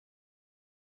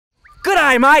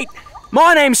G'day, mate.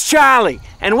 My name's Charlie,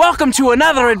 and welcome to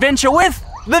another adventure with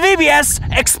the VBS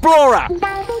Explorer.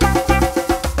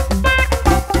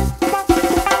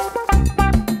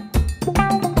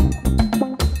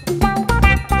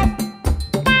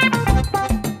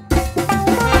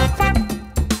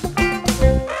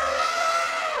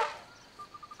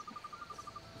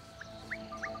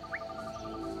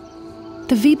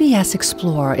 The VBS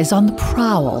Explorer is on the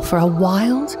prowl for a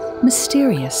wild,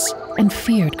 mysterious, and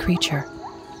feared creature.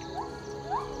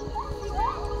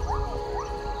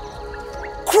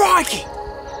 Crikey!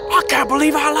 I can't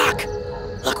believe our luck.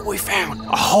 Look what we found.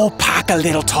 A whole pack of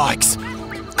little tykes.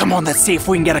 Come on, let's see if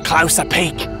we can get a closer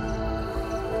peek.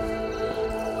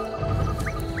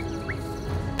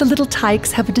 The little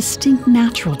tykes have a distinct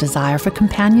natural desire for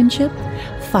companionship,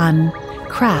 fun,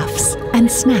 crafts,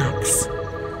 and snacks.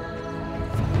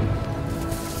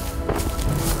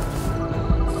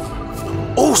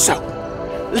 Also,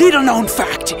 little known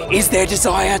fact is their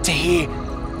desire to hear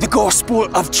the gospel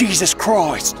of Jesus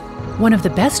Christ. One of the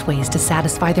best ways to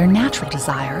satisfy their natural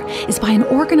desire is by an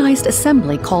organized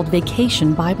assembly called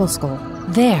Vacation Bible School.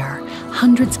 There,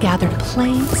 hundreds gather to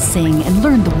play, sing, and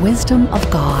learn the wisdom of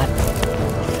God.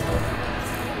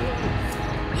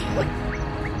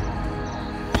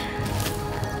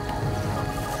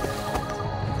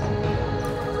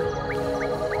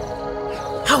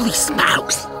 Holy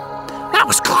smokes! That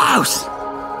was close!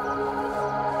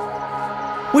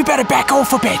 We better back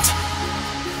off a bit.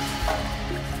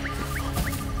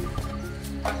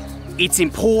 It's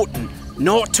important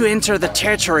not to enter the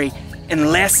territory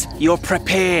unless you're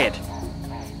prepared.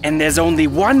 And there's only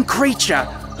one creature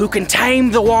who can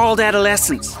tame the wild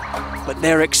adolescents, but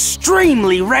they're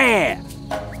extremely rare.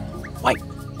 Wait,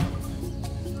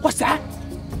 what's that?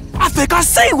 I think I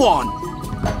see one!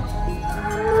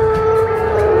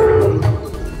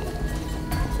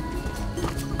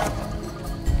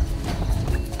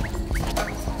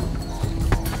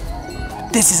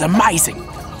 This is amazing.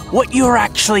 What you're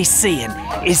actually seeing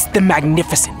is the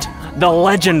magnificent, the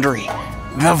legendary,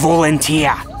 the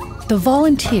Volunteer. The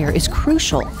Volunteer is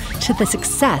crucial to the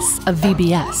success of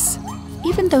VBS.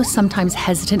 Even though sometimes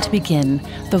hesitant to begin,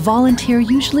 the Volunteer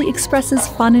usually expresses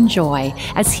fun and joy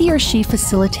as he or she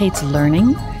facilitates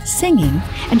learning, singing,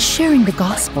 and sharing the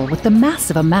gospel with the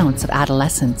massive amounts of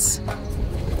adolescents.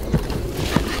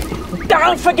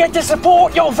 Don't forget to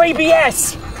support your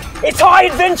VBS. It's high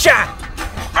adventure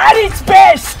at its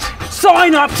best.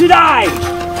 Sign up today.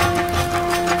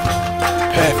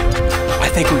 Perfect. I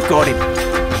think we've got him.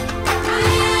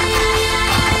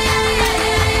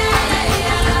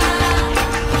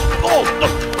 Oh,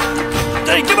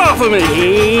 don't get off of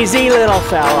me. Easy, little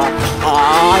fella.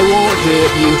 I won't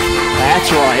hurt you.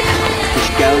 That's right.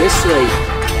 Just go to sleep.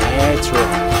 That's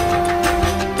right.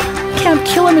 Camp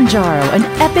Kilimanjaro, an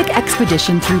epic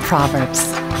expedition through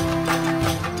Proverbs.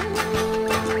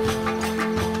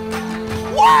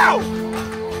 Wow!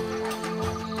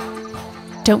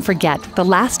 Don't forget, the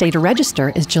last day to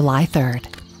register is July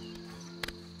 3rd.